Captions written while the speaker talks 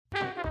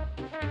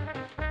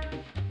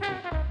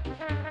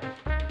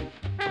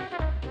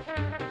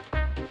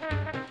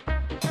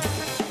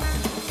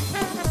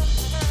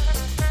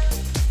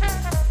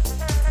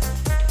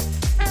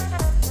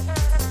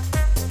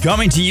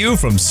Coming to you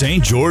from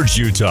St. George,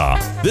 Utah,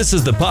 this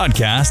is the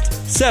podcast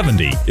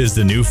 70 is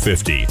the New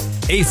 50,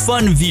 a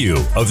fun view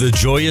of the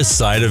joyous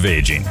side of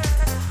aging.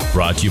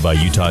 Brought to you by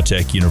Utah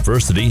Tech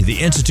University, the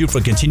Institute for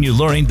Continued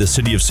Learning, the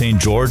City of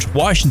St. George,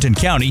 Washington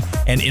County,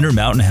 and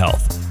Intermountain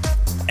Health.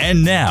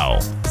 And now,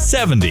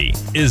 70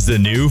 is the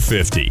New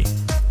 50.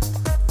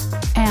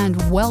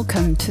 And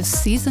welcome to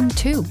Season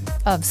 2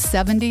 of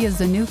 70 is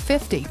the New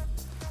 50.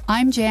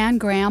 I'm Jan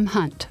Graham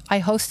Hunt. I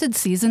hosted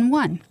Season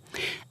 1.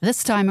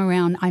 This time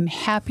around, I'm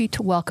happy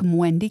to welcome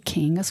Wendy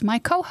King as my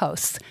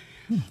co-host.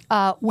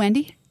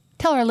 Wendy,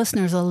 tell our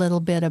listeners a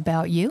little bit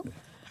about you.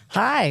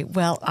 Hi.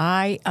 Well,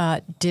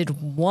 I did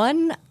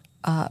one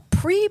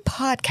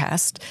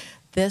pre-podcast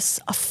this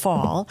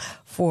fall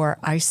for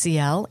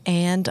ICL,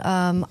 and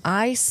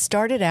I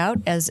started out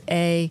as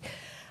a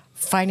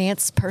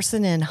finance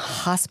person in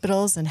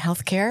hospitals and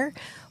healthcare,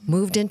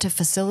 moved into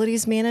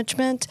facilities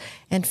management,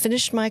 and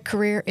finished my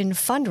career in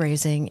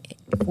fundraising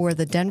for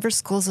the Denver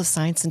Schools of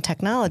Science and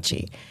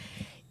Technology.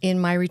 In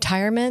my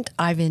retirement,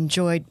 I've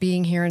enjoyed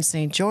being here in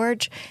St.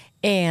 George,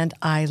 and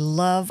I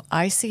love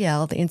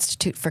ICL, the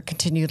Institute for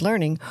Continued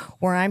Learning,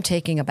 where I'm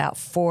taking about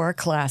 4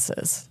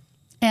 classes.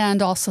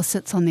 And also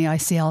sits on the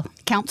ICL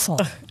Council,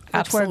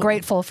 which we're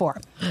grateful for.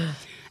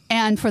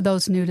 And for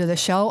those new to the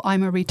show,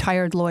 I'm a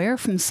retired lawyer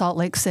from Salt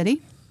Lake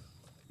City.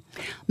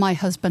 My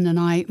husband and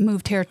I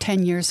moved here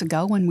 10 years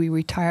ago when we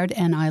retired,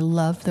 and I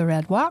love the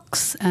Red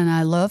Rocks, and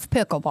I love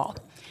pickleball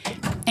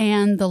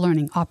and the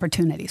learning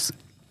opportunities.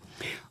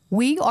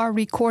 We are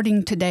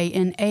recording today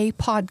in a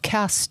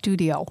podcast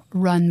studio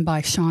run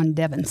by Sean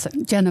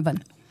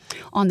Genevan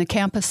on the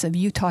campus of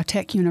Utah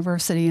Tech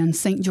University in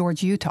St.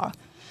 George, Utah.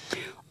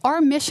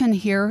 Our mission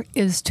here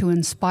is to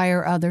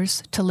inspire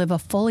others to live a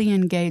fully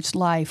engaged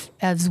life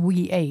as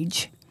we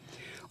age.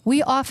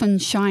 We often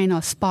shine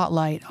a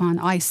spotlight on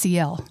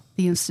ICL,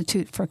 the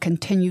Institute for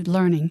Continued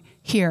Learning,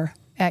 here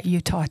at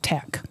Utah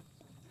Tech.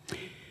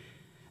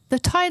 The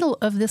title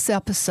of this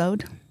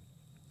episode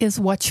is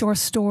What's Your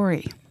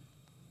Story?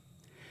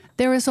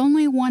 There is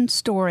only one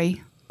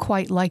story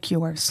quite like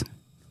yours,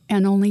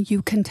 and only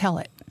you can tell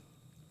it.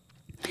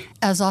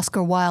 As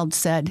Oscar Wilde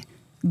said,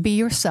 be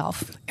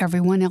yourself,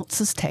 everyone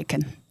else is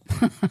taken.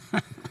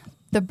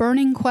 The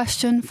burning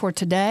question for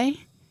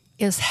today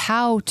is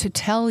how to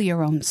tell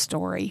your own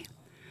story.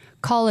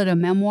 Call it a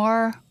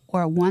memoir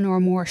or one or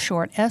more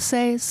short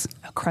essays,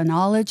 a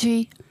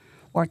chronology,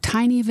 or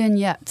tiny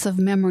vignettes of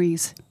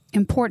memories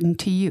important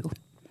to you.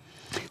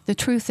 The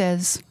truth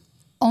is,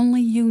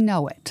 only you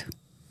know it,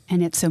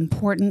 and it's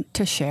important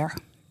to share.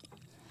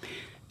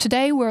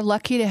 Today, we're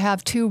lucky to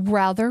have 2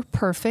 rather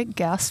perfect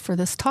guests for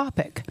this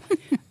topic.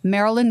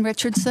 Marilyn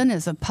Richardson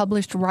is a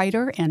published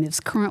writer and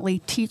is currently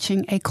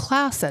teaching a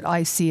class at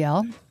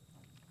ICL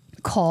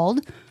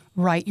called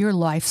Write Your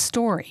Life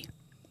Story.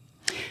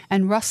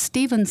 And Russ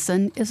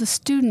Stevenson is a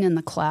student in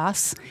the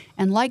class,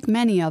 and like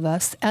many of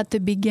us, at the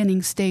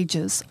beginning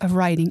stages of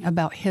writing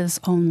about his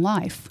own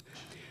life.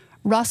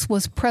 Russ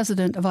was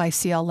president of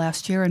ICL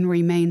last year and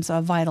remains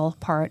a vital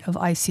part of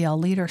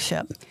ICL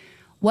leadership.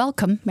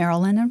 Welcome,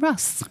 Marilyn and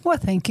Russ. Well,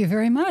 thank you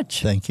very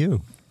much. Thank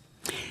you.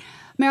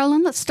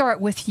 Marilyn, let's start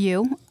with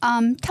you.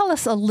 Tell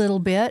us a little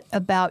bit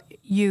about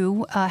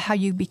you, how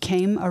you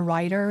became a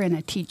writer and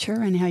a teacher,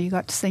 and how you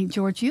got to St.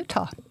 George,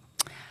 Utah.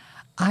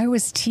 I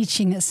was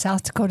teaching at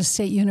South Dakota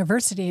State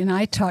University, and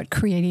I taught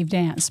creative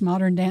dance,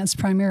 modern dance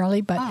primarily,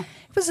 but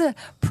It was a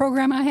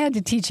program I had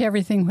to teach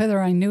everything,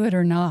 whether I knew it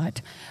or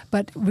not.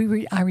 But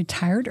I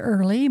retired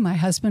early. My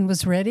husband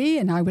was ready,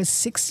 and I was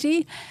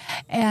 60,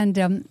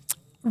 and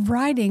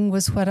writing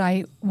was what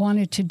I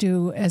wanted to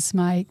do as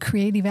my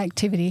creative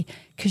activity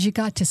because you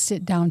got to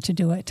sit down to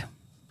do it.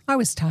 I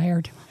was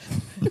tired.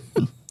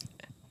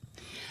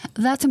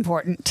 That's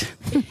important.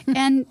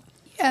 And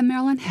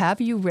Marilyn,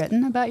 have you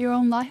written about your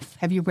own life?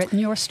 Have you written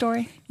your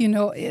story? You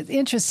know,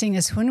 interesting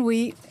is when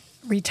we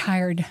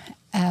retired,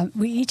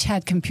 we each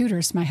had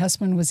computers. My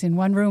husband was in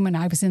one room and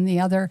I was in the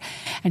other,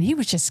 and he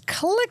was just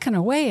clicking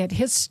away at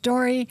his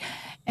story,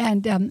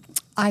 and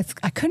I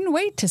couldn't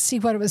wait to see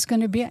what it was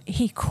going to be.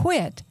 He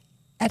quit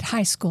at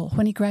high school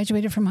when he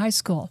graduated from high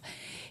school.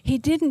 He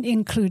didn't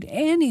include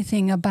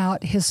anything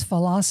about his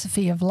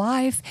philosophy of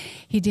life.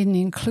 He didn't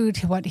include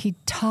what he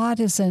taught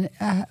as a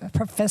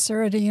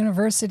professor at a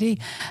university.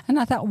 And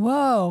I thought,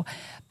 whoa.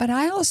 But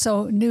I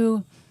also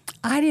knew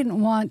I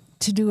didn't want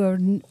to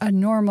do a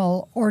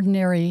normal,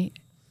 ordinary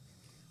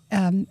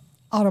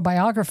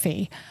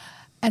autobiography.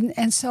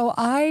 And so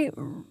I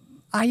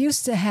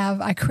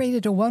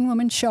created a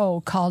one-woman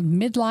show called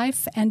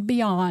Midlife and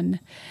Beyond,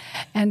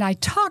 and I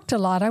talked a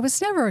lot. I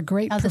was never a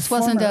great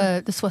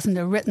performer. This wasn't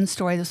a written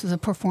story. This was a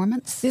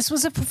performance? This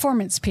was a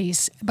performance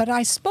piece, but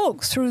I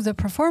spoke through the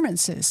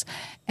performances.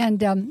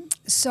 And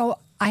so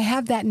I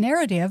have that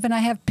narrative, and I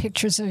have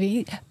pictures of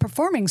me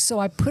performing, so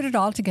I put it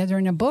all together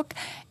in a book,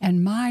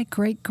 and my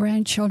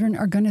great-grandchildren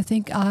are going to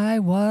think I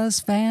was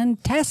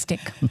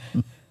fantastic.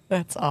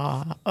 That's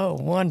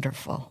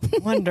wonderful,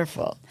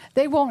 wonderful.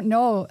 They won't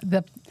know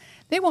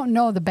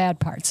the bad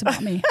parts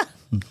about me.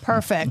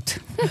 Perfect.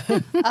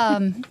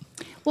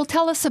 Well,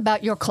 tell us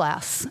about your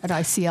class at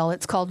ICL.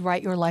 It's called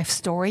Write Your Life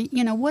Story.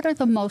 What are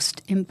the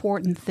most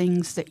important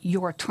things that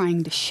you're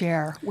trying to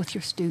share with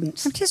your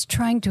students? I'm just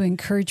trying to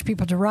encourage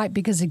people to write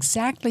because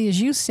exactly as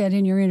you said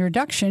in your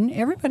introduction,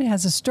 everybody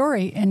has a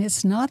story and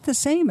it's not the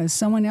same as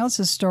someone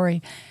else's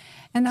story.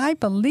 And I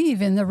believe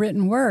in the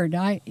written word.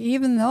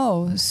 Even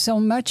though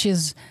so much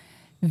is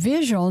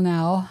visual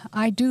now,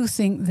 I do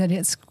think that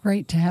it's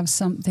great to have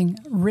something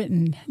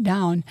written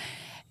down.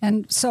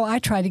 And so I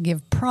try to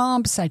give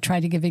prompts, I try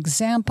to give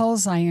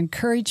examples, I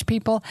encourage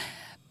people.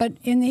 But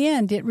in the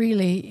end, it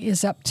really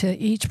is up to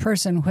each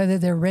person whether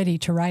they're ready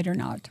to write or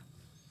not.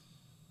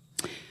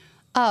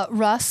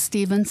 Russ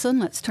Stevenson,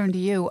 let's turn to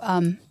you.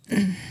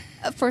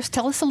 First,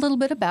 tell us a little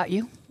bit about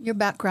you, your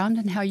background,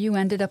 and how you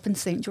ended up in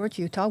St. George,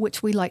 Utah,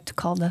 which we like to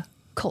call the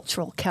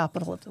cultural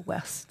capital of the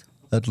West.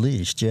 At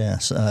least,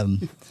 yes.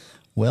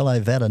 Well,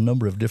 I've had a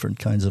number of different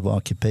kinds of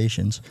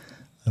occupations.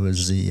 I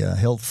was the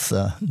health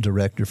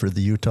director for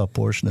the Utah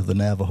portion of the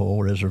Navajo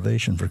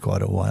Reservation for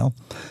quite a while.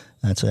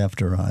 That's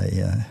after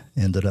I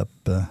ended up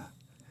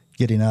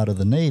getting out of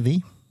the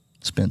Navy,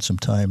 spent some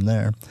time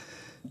there.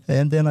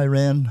 And then I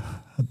ran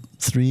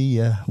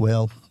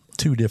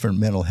two different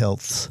mental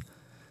health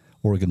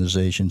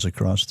organizations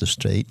across the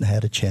state and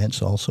had a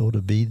chance also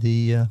to be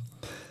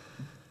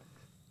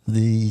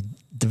the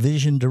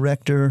division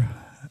director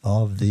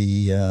of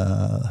the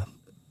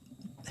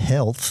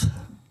health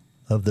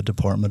of the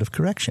Department of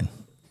Correction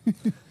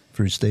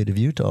for the state of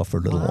Utah for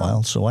a little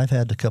while. So I've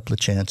had a couple of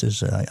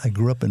chances. I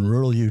grew up in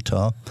rural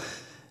Utah,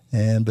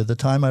 and by the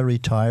time I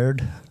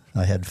retired,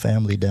 I had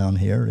family down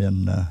here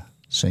in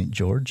St.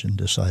 George and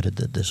decided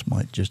that this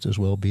might just as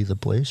well be the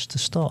place to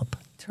stop.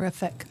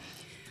 Terrific.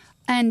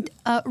 And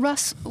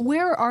Russ,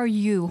 where are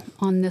you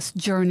on this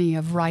journey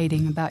of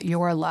writing about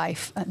your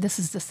life? This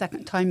is the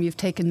second time you've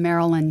taken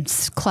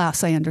Marilyn's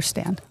class, I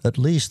understand. At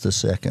least the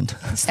second.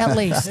 At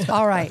least.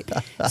 All right.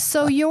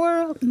 So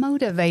you're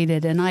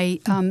motivated, and I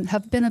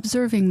have been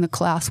observing the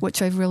class,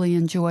 which I've really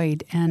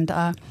enjoyed. And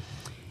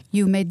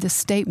you made this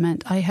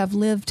statement, I have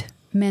lived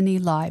many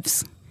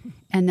lives.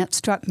 And that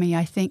struck me.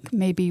 I think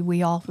maybe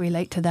we all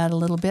relate to that a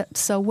little bit.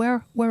 So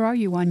where are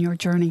you on your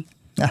journey?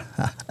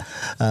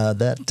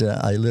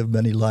 I live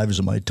many lives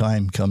of my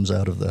time comes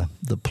out of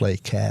the play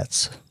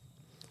Cats.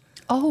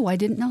 Oh, I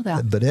didn't know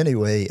that. But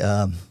anyway,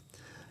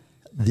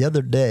 the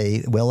other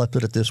day, I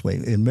put it this way.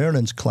 In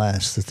Marilyn's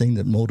class, the thing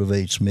that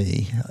motivates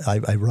me,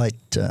 I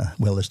write,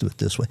 let's do it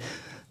this way.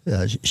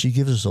 She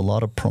gives us a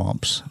lot of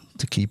prompts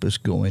to keep us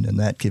going, and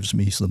that gives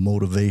me the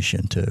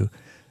motivation to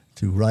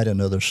write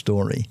another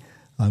story.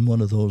 I'm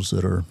one of those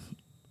that are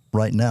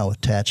right now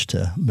attached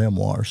to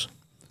memoirs.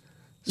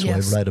 So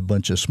yes. I write a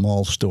bunch of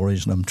small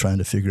stories, and I'm trying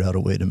to figure out a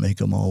way to make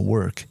them all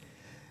work.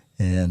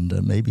 And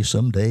maybe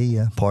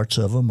someday parts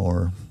of them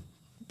or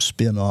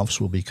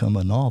spin-offs will become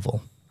a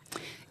novel.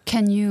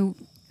 Can you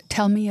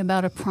tell me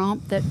about a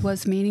prompt that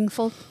was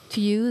meaningful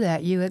to you,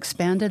 that you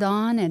expanded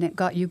on, and it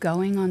got you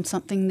going on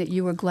something that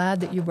you were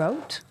glad that you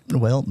wrote?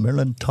 Well,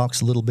 Marilyn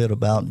talks a little bit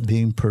about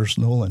being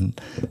personal and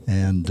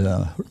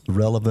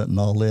relevant and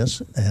all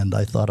this, and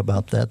I thought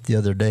about that the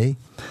other day.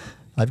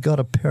 I've got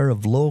a pair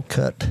of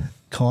low-cut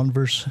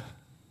Converse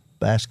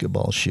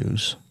basketball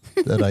shoes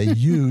that I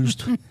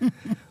used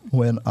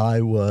when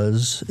I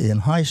was in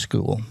high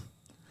school.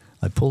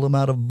 I pulled them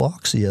out of a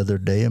box the other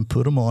day and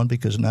put them on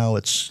because now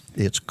it's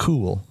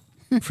cool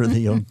for the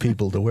young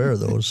people to wear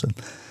those. And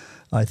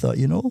I thought,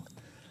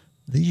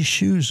 these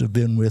shoes have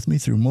been with me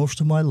through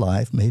most of my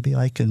life. Maybe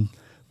I can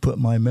put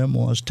my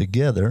memoirs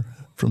together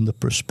from the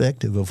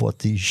perspective of what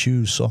these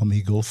shoes saw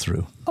me go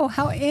through. Oh,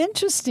 how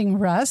interesting,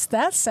 Russ.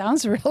 That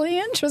sounds really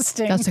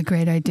interesting. That's a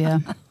great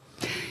idea.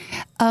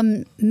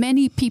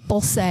 Many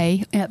people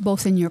say,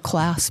 both in your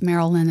class,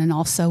 Marilyn, and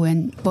also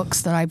in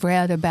books that I've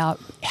read about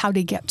how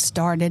to get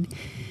started,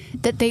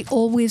 that they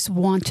always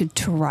wanted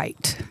to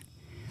write,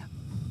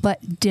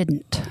 but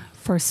didn't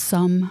for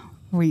some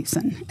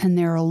reason. And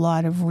there are a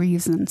lot of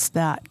reasons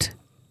that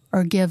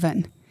are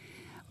given.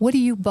 What do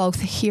you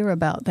both hear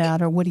about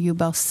that, or what do you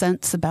both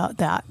sense about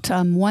that?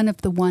 One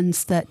of the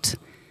ones that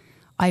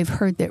I've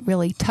heard that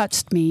really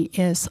touched me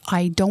is,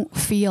 I don't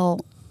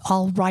feel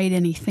I'll write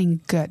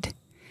anything good,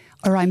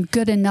 or I'm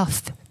good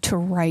enough to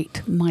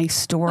write my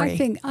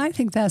story. I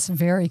think that's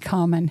very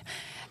common.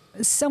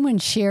 Someone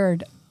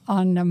shared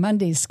on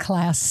Monday's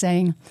class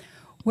saying,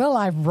 well,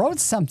 I wrote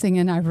something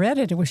and I read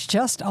it. It was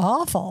just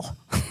awful.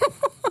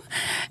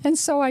 And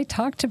so I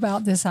talked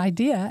about this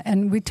idea,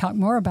 and we talked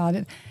more about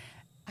it.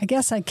 I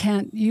guess I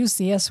can't use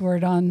the S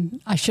word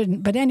I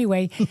shouldn't. But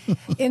anyway,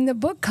 in the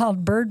book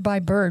called Bird by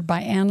Bird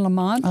by Anne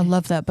Lamont. I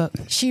love that book.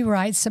 She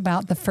writes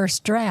about the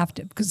first draft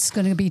because it's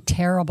going to be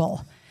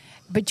terrible.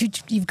 But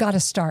you've got to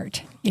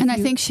start. I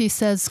think she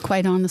says,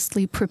 quite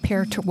honestly,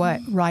 prepare to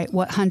write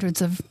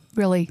hundreds of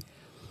really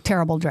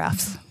terrible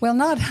drafts. Well,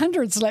 not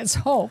hundreds, let's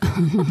hope.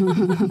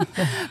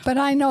 But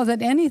I know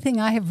that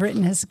anything I have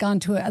written has gone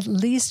to at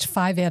least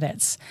 5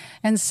 edits,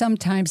 and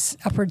sometimes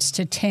upwards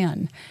to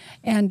 10.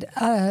 And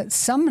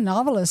some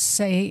novelists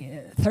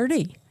say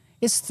 30.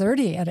 It's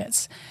 30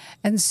 edits.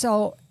 And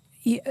so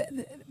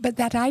but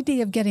that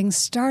idea of getting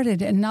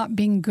started and not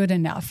being good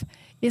enough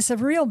is a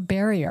real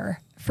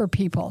barrier for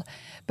people.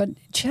 But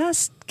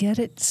just get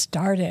it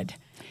started.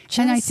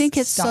 And I think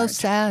it's so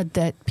sad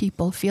that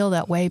people feel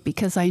that way,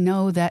 because I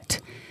know that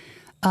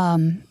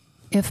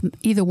if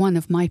either one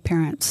of my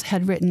parents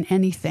had written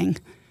anything,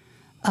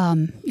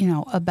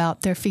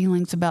 about their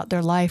feelings, about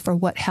their life, or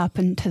what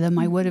happened to them,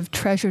 I would have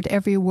treasured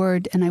every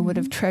word, and I would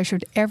have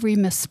treasured every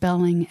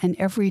misspelling and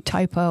every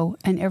typo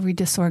and every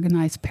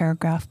disorganized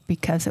paragraph,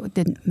 because it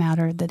didn't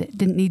matter, that it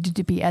didn't need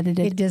to be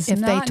edited. It does if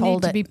not they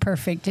told need to be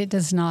perfect. It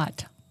does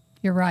not.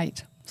 You're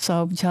right.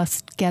 So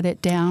just get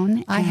it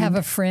down. I have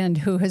a friend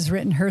who has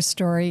written her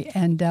story,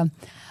 and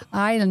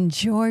I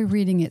enjoy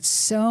reading it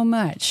so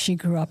much. She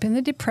grew up in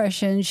the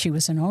Depression. She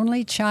was an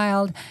only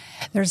child.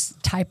 There's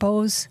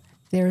typos.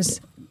 There's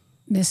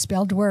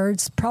misspelled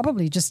words.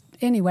 Probably just,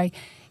 anyway,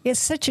 it's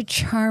such a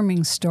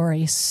charming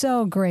story.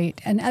 So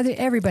great. And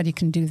everybody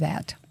can do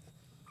that.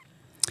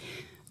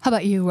 How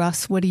about you,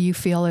 Russ? What do you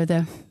feel are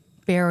the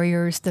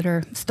barriers that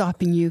are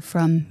stopping you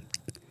from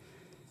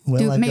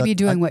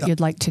doing what you'd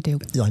like to do?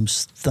 I'm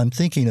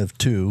thinking of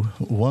two.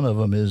 One of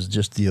them is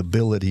just the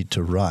ability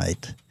to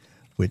write,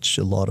 which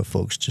a lot of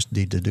folks just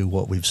need to do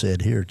what we've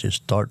said here,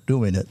 just start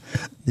doing it.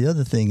 The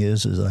other thing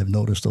is I've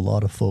noticed a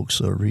lot of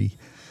folks are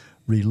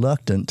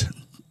reluctant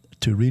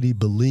to really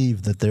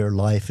believe that their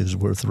life is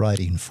worth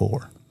writing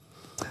for.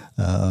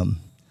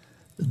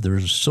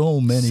 There's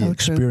so many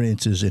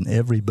experiences in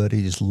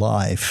everybody's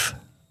life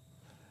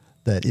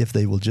that if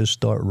they will just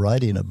start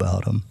writing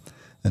about them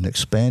and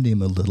expand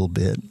them a little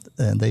bit,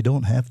 and they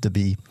don't have to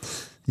be,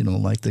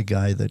 like the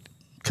guy that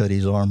cut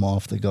his arm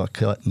off that got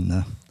cut in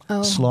the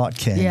slot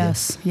canyon.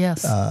 Yes.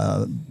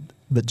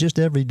 But just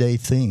everyday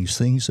things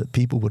that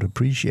people would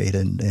appreciate,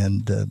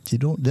 and you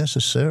don't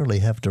necessarily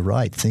have to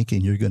write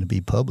thinking you're going to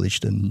be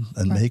published and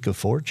make a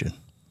fortune.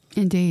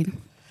 Indeed.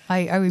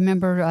 I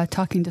remember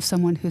talking to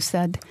someone who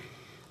said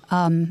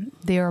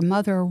their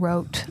mother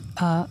wrote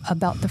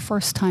about the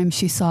first time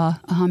she saw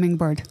a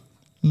hummingbird.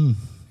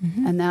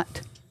 Mm-hmm. And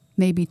that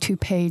maybe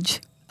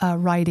 2-page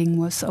writing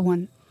was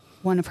one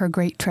of her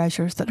great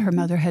treasures that her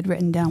mother had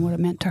written down what it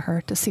meant to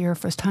her to see her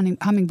first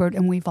hummingbird,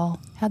 and we've all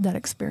had that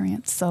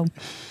experience. So,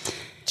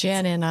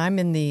 Jan and I'm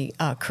in the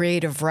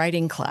creative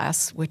writing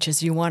class, which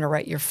is you want to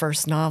write your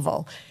first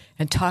novel,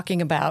 and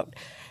talking about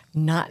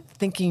not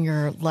thinking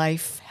your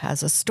life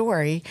has a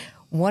story.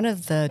 One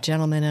of the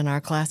gentlemen in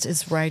our class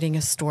is writing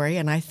a story,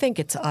 and I think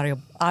it's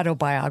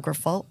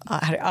autobiography.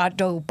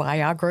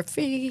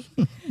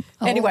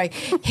 Anyway,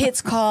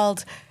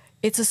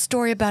 it's a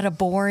story about a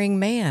boring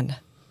man.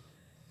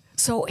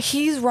 So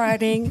he's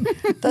writing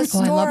the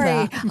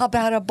story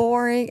about a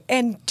boring,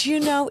 and do you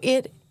know,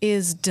 it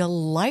is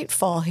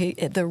delightful,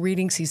 the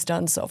readings he's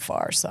done so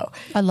far. So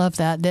I love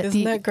that.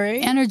 Isn't that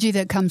great? Energy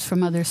that comes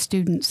from other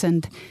students,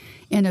 and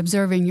in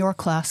observing your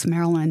class,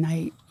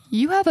 Marilyn,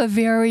 you have a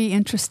very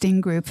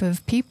interesting group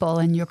of people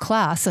in your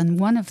class, and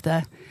one of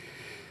the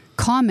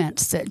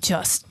comments that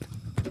just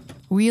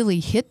really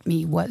hit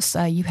me was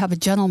you have a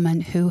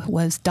gentleman who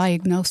was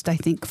diagnosed, I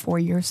think, 4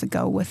 years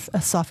ago with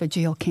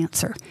esophageal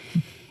cancer.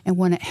 And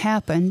when it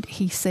happened,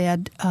 he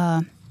said,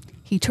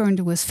 he turned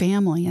to his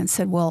family and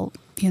said, well,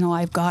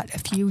 I've got a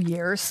few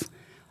years.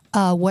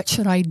 What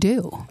should I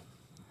do?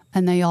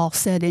 And they all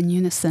said in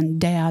unison,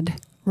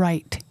 Dad,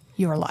 write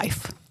your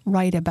life.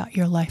 Write about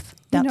your life.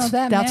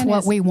 That's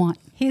what we want.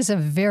 He's a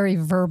very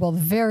verbal,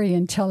 very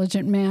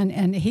intelligent man,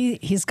 and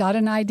he's got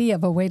an idea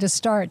of a way to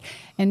start,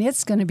 and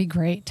it's going to be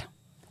great.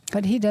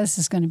 What he does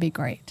is going to be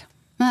great.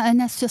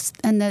 And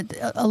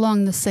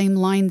along the same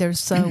line,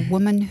 there's a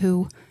woman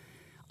who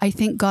I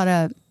think got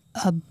a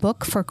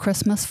book for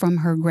Christmas from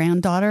her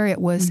granddaughter. It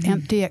was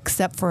empty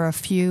except for a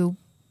few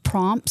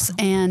prompts,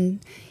 and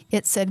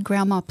it said,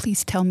 Grandma,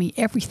 please tell me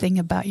everything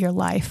about your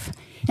life.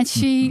 And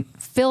she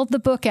filled the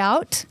book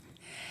out.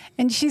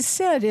 And she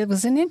said it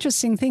was an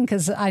interesting thing,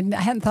 because I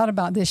hadn't thought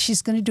about this.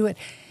 She's going to do it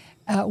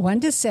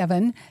 1 to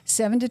 7,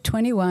 7 to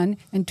 21,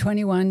 and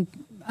 21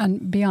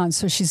 and beyond.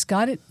 So she's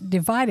got it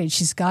divided.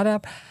 She's got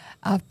a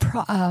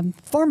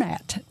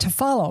format to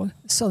follow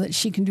so that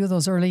she can do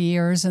those early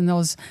years and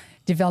those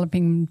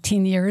developing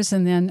teen years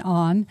and then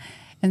on.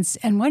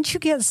 And once you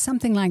get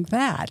something like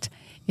that,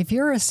 if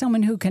you're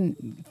someone who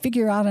can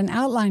figure out an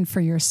outline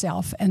for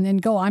yourself and then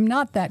go, I'm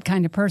not that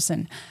kind of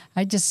person.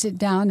 I just sit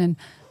down and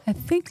I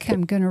think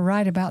I'm going to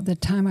write about the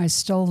time I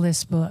stole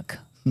this book.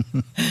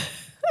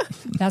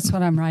 That's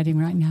what I'm writing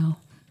right now.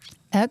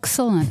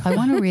 Excellent. I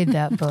want to read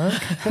that book.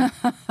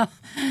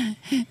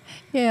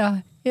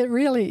 Yeah, it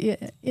really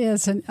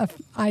is.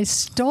 I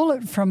stole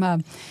it from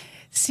a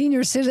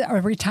senior citizen or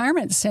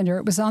retirement center.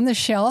 It was on the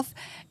shelf,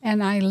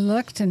 and I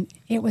looked, and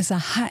it was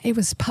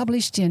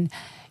published in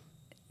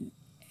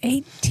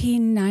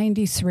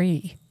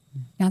 1893.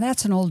 Now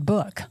that's an old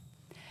book,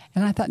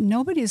 and I thought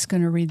nobody's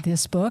going to read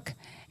this book.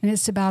 And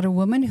it's about a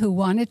woman who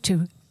wanted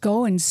to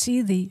go and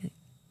see the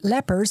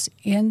lepers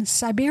in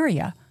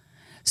Siberia.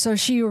 So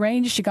she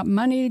got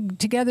money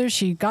together,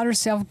 she got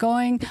herself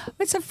going.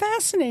 It's a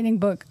fascinating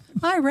book.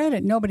 I read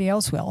it, nobody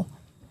else will.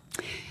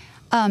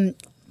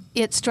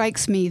 It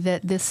strikes me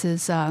that this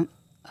is a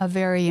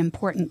very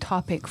important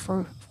topic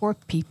for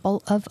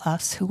people of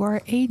us who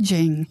are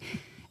aging.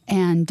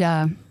 And,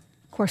 of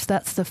course,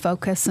 that's the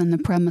focus and the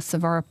premise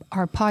of our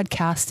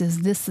podcast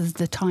is this is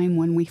the time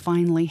when we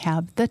finally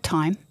have the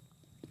time.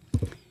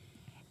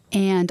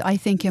 And I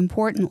think,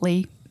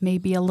 importantly,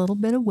 maybe a little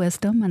bit of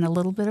wisdom and a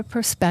little bit of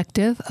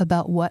perspective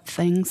about what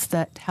things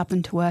that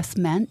happened to us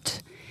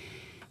meant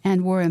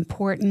and were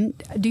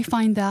important. Do you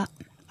find that?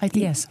 I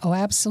think yes. Oh,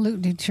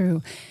 absolutely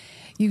true.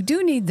 You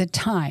do need the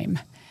time.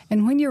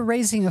 And when you're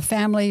raising a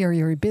family or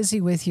you're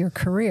busy with your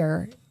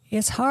career,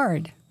 it's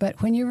hard.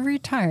 But when you're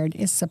retired,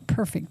 it's the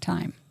perfect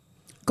time.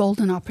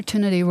 Golden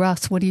opportunity.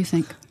 Russ, what do you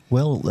think?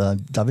 Well,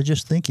 I was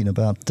just thinking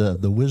about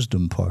the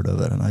wisdom part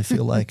of it, and I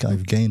feel like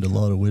I've gained a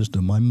lot of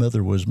wisdom. My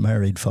mother was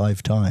married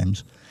 5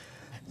 times,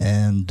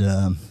 and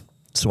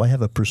so I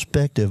have a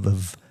perspective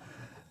of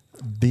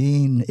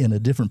being in a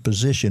different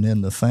position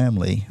in the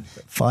family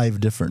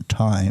 5 different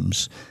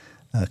times.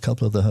 A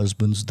couple of the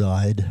husbands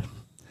died,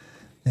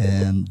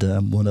 and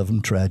one of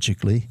them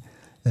tragically.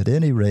 At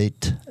any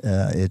rate,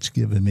 it's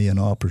given me an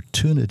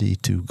opportunity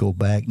to go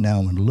back now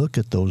and look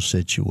at those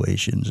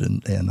situations,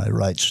 and I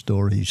write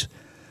stories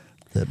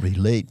that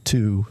relate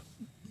to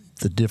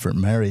the different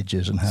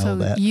marriages and how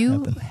that happened. So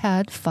you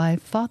had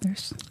 5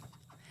 fathers.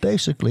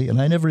 Basically, and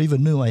I never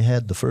even knew I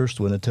had the first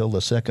one until the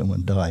second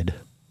one died.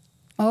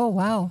 Oh,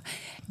 wow.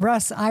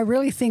 Russ, I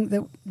really think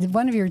that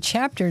one of your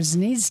chapters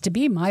needs to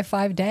be My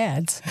 5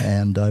 Dads.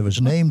 And I was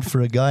named for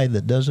a guy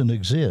that doesn't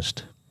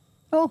exist.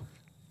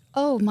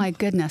 Oh, my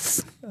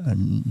goodness.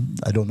 And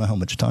I don't know how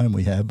much time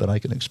we have, but I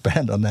can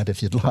expand on that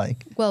if you'd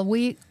like. Well,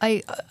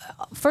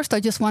 first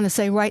I just want to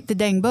say write the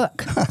dang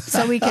book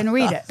so we can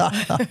read it.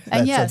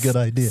 And That's a good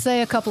idea.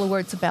 Say a couple of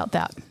words about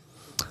that.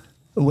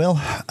 Well,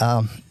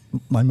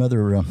 my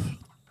mother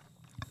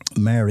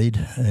married,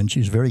 and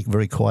she's very,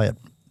 very quiet,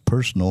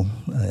 personal,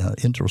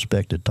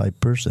 introspective type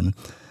person.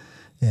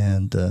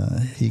 And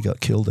he got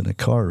killed in a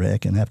car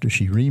wreck, and after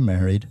she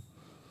remarried,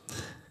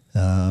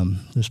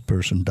 this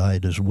person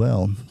died as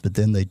well. But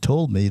then they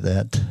told me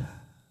that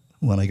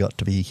when I got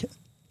to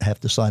have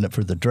to sign up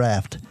for the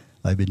draft,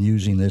 I've been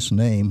using this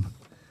name,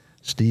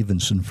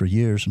 Stevenson, for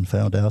years, and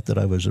found out that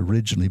I was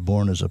originally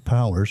born as a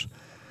Powers.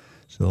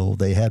 So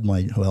they had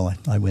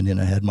I went in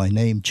and had my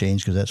name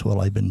changed because that's what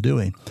I've been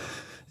doing.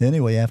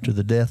 Anyway, after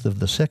the death of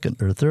the second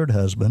or third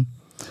husband,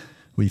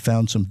 we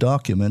found some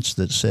documents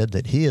that said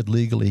that he had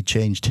legally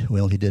changed,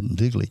 he didn't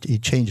legally, he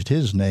changed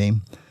his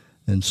name,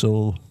 and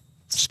so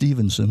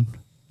Stevenson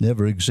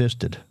never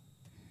existed,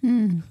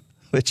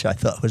 which I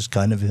thought was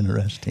kind of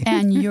interesting.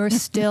 And you're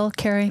still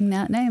carrying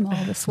that name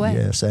all this way.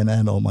 Yes,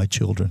 and all my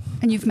children.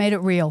 And you've made it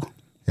real.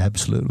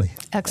 Absolutely.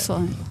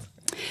 Excellent.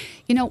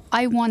 You know,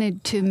 I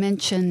wanted to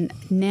mention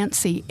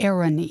Nancy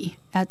Aronie.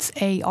 That's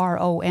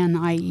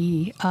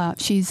Aronie.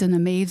 She's an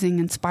amazing,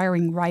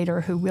 inspiring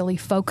writer who really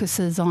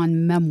focuses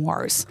on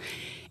memoirs.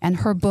 And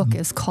her book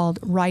is called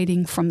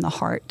Writing from the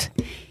Heart.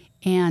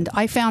 And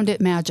I found it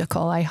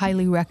magical. I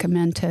highly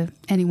recommend to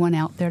anyone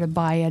out there to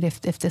buy it if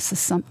this is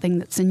something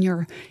that's in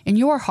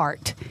your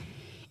heart.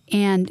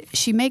 And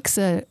she makes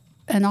an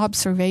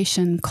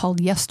observation called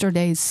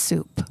yesterday's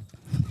soup,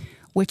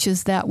 which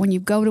is that when you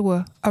go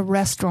to a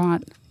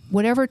restaurant,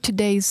 whatever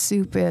today's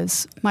soup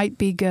is might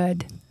be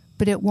good,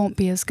 but it won't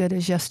be as good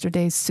as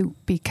yesterday's soup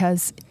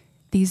because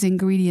these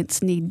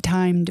ingredients need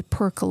time to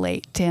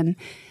percolate and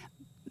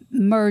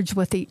merge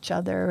with each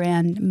other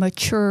and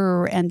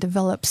mature and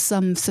develop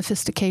some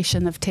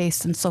sophistication of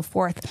taste and so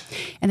forth.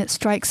 And it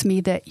strikes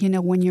me that,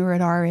 when you're at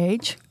our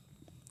age,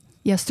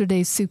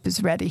 yesterday's soup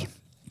is ready.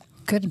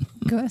 Good.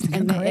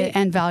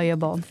 And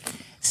valuable.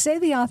 Say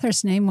the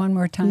author's name one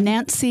more time.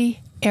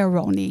 Nancy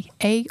Aronie,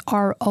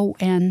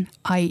 Aronie.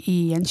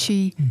 And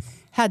she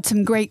had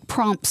some great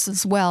prompts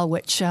as well,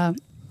 which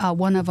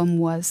one of them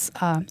was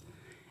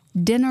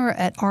dinner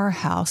at our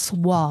house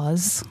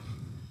was...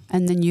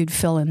 and then you'd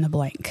fill in the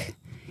blank.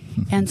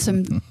 And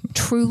some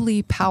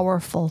truly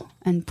powerful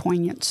and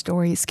poignant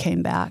stories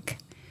came back.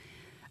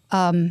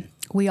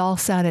 We all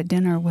sat at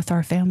dinner with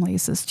our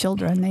families as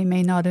children. They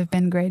may not have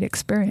been great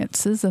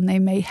experiences, and they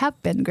may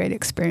have been great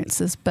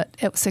experiences, but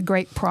it was a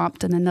great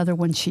prompt. And another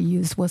one she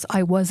used was,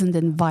 I wasn't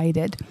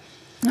invited.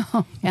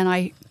 Oh.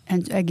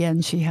 And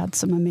again, she had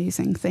some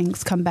amazing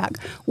things come back.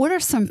 What are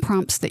some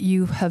prompts that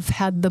you have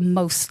had the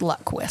most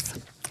luck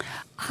with?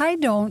 I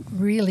don't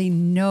really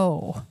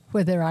know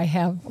whether I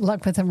have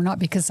luck with them or not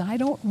because I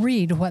don't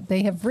read what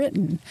they have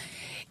written.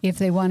 If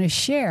they want to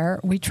share,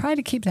 we try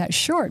to keep that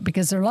short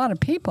because there are a lot of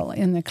people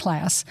in the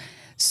class.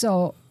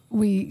 So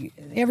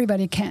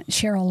everybody can't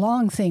share a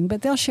long thing,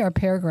 but they'll share a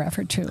paragraph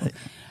or two.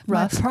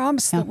 Russ? My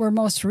prompts that were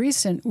most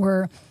recent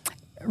were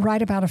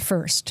write about a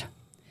first.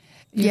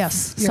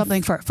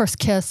 Something for first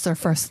kiss or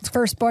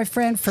first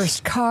boyfriend,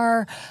 first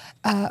car,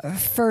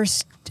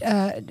 first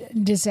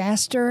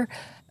disaster,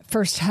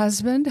 first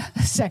husband,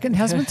 second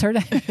husband,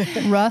 third.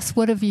 Russ,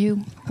 what have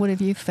you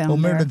found? Well,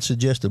 Marilyn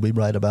suggested we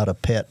write about a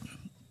pet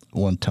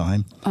one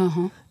time.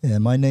 Uh-huh.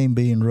 And my name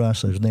being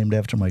Russ, I was named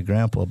after my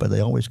grandpa, but they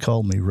always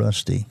called me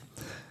Rusty.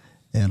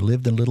 and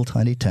lived in a little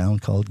tiny town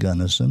called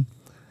Gunnison,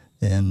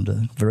 and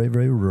very,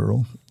 very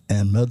rural.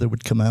 And Mother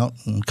would come out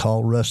and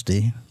call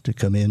Rusty to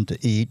come in to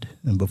eat.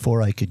 And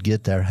before I could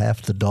get there,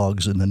 half the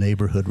dogs in the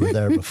neighborhood were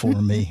there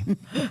before me.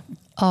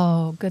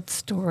 Oh, good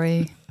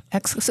story.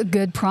 It's a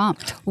good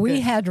prompt.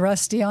 We had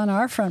Rusty on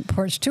our front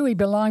porch, too. He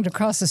belonged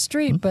across the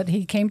street, but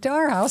he came to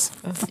our house.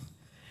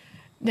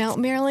 Now,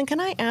 Marilyn, can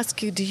I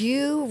ask you, do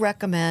you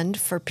recommend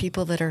for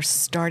people that are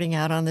starting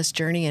out on this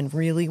journey and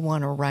really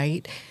want to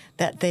write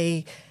that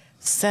they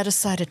set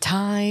aside a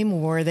time,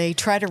 or they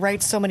try to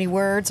write so many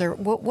words, or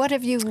what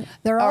have you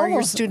or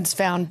your students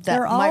found that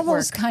there are might all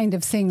those work? kind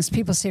of things.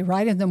 People say,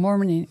 write in the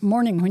morning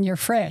when you're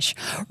fresh.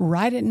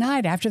 Write at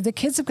night after the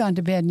kids have gone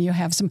to bed and you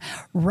have some.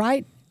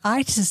 Write.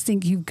 I just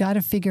think you've got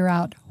to figure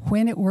out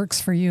when it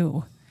works for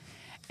you.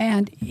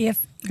 And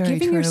if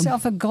giving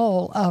yourself a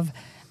goal of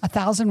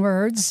 1,000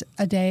 words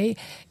a day,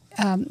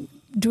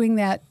 doing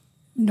that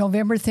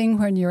November thing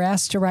when you're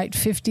asked to write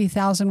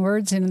 50,000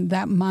 words in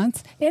that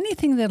month,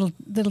 anything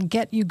that'll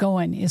get you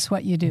going is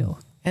what you do.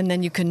 And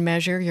then you can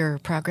measure your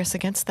progress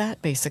against that,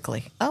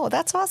 basically. Oh,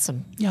 that's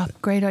awesome. Yeah,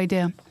 great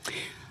idea.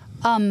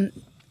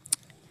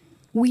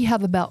 We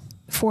have about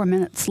 4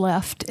 minutes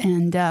left,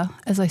 and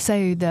as I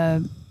say,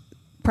 the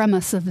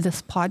premise of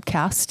this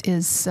podcast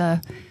is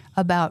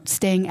about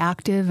staying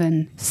active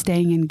and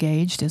staying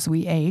engaged as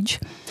we age.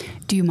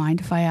 Do you mind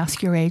if I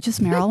ask your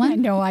ages,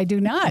 Marilyn? No, I do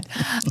not.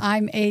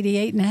 I'm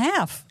 88 and a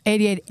half.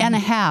 88 and a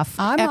half.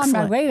 I'm Excellent.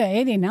 on my way to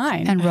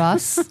 89. And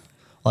Russ?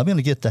 I'm going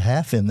to get the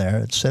half in there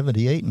at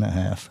 78 and a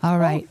half. All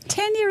right.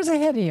 10 years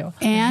ahead of you.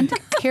 And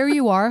here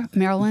you are,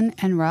 Marilyn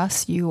and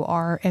Russ. You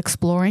are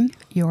exploring,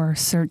 you're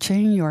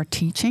searching, you're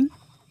teaching,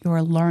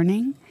 you're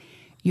learning,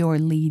 you're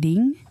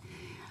leading.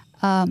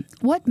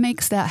 What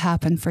makes that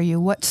happen for you?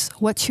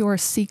 What's your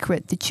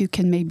secret that you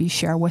can maybe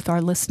share with our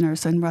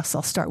listeners? And Russ,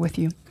 I'll start with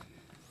you.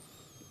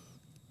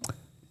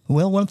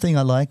 Well, one thing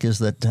I like is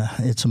that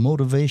it's a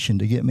motivation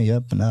to get me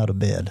up and out of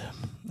bed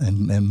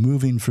and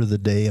moving for the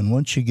day. And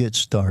once you get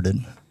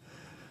started,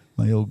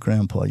 my old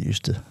grandpa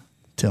used to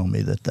tell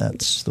me that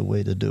that's the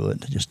way to do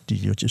it.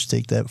 You just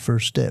take that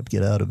first step,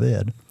 get out of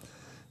bed,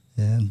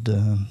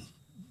 and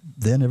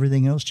then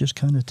everything else just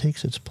kind of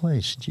takes its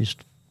place.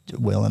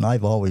 And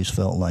I've always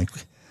felt like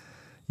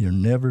you're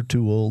never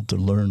too old to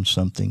learn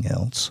something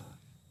else.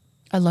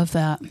 I love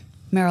that.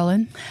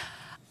 Marilyn?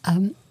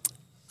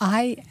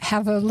 I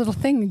have a little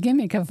thing, a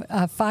gimmick of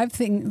 5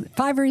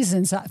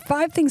 reasons,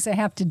 5 things I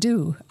have to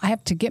do. I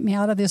have to get me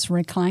out of this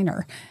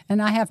recliner,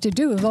 and I have to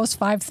do those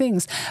 5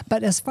 things.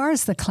 But as far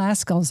as the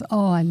class goes,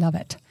 I love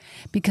it,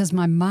 because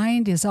my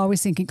mind is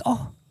always thinking,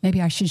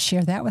 maybe I should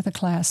share that with the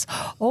class.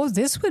 Oh,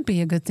 this would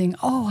be a good thing.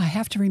 I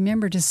have to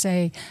remember to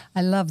say,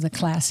 I love the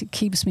class. It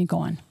keeps me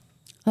going.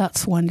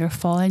 That's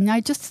wonderful. And I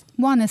just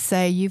want to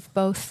say you've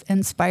both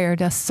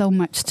inspired us so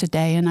much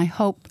today, and I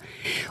hope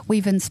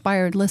we've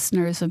inspired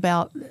listeners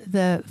about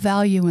the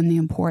value and the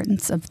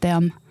importance of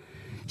them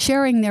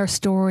sharing their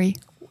story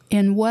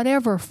in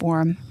whatever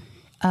form.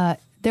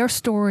 Their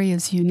story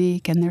is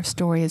unique, and their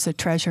story is a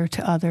treasure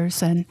to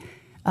others. And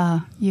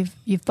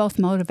you've both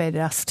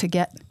motivated us to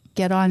get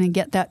on and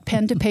get that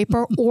pen to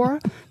paper or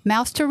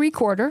mouse to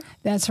recorder.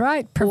 That's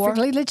right.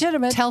 Perfectly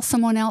legitimate. Tell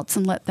someone else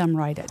and let them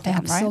write it down.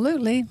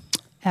 Absolutely. Right?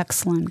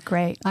 Excellent.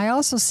 Great. I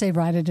also say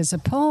write it as a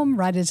poem,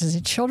 write it as a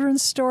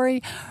children's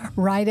story,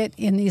 write it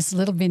in these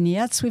little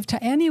vignettes.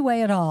 Any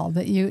way at all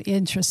that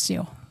interests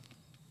you.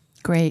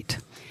 Great.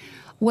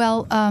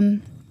 Well,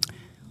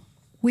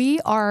 we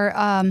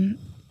are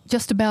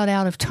just about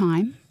out of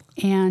time.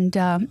 And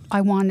I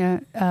want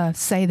to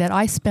say that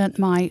I spent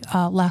my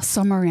last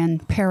summer in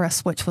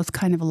Paris, which was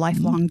kind of a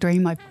lifelong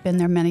dream. I've been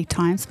there many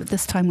times, but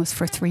this time was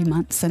for 3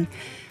 months. And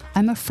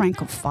I'm a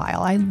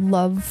Francophile. I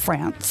love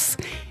France.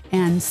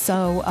 And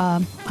so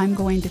I'm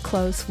going to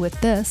close with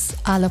this,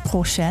 à la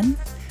prochaine,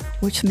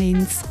 which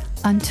means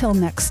until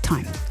next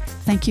time.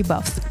 Thank you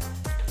both.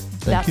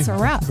 That's a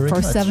wrap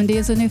for 70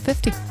 is the New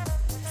 50.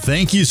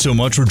 Thank you so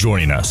much for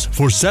joining us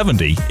for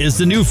 70 is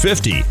the New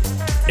 50.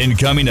 In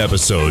coming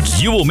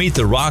episodes, you will meet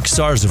the rock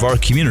stars of our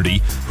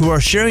community who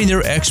are sharing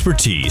their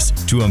expertise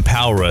to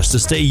empower us to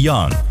stay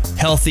young,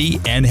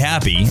 healthy, and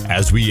happy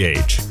as we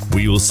age.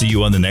 We will see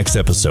you on the next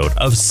episode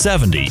of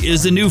 70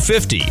 is the New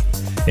 50.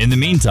 In the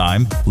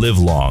meantime, live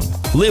long,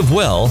 live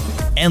well,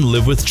 and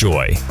live with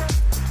joy.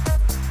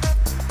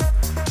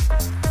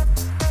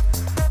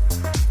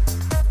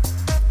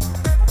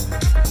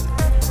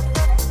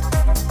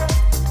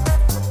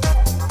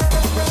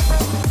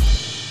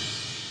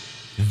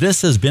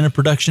 This has been a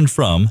production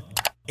from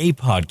a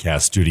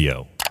podcast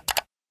studio.